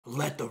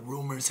Let the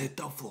rumors hit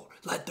the floor.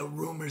 Let the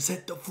rumors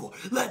hit the floor.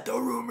 Let the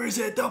rumors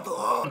hit the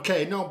floor.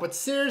 Okay, no, but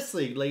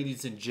seriously,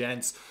 ladies and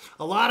gents,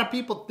 a lot of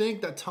people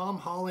think that Tom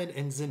Holland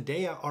and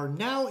Zendaya are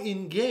now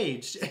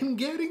engaged and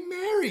getting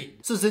married.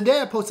 So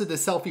Zendaya posted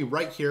this selfie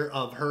right here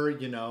of her,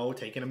 you know,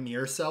 taking a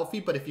mirror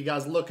selfie. But if you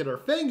guys look at her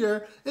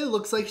finger, it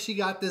looks like she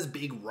got this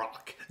big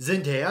rock.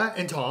 Zendaya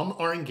and Tom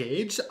are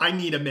engaged. I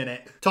need a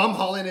minute. Tom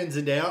Holland and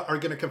Zendaya are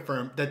gonna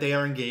confirm that they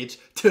are engaged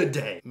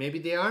today. Maybe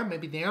they are,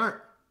 maybe they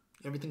aren't.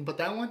 Everything but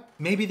that one?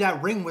 Maybe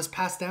that ring was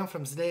passed down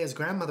from Zendaya's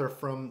grandmother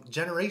from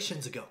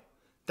generations ago.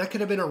 That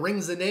could have been a ring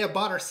Zendaya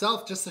bought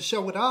herself just to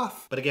show it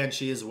off. But again,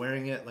 she is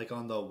wearing it like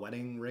on the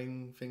wedding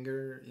ring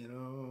finger, you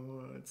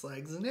know? It's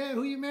like, Zendaya,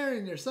 who you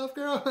marrying? Yourself,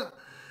 girl?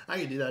 I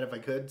could do that if I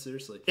could,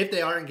 seriously. If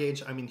they are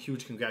engaged, I mean,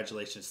 huge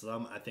congratulations to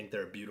them. I think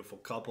they're a beautiful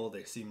couple.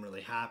 They seem really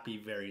happy,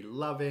 very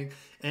loving.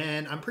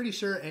 And I'm pretty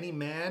sure any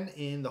man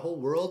in the whole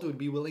world would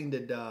be willing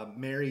to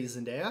marry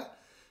Zendaya.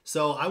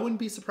 So I wouldn't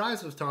be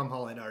surprised if Tom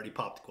Holland already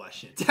popped the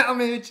question. Tell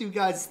me what you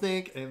guys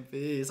think, and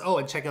peace. Oh,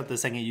 and check out the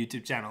second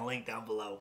YouTube channel, link down below.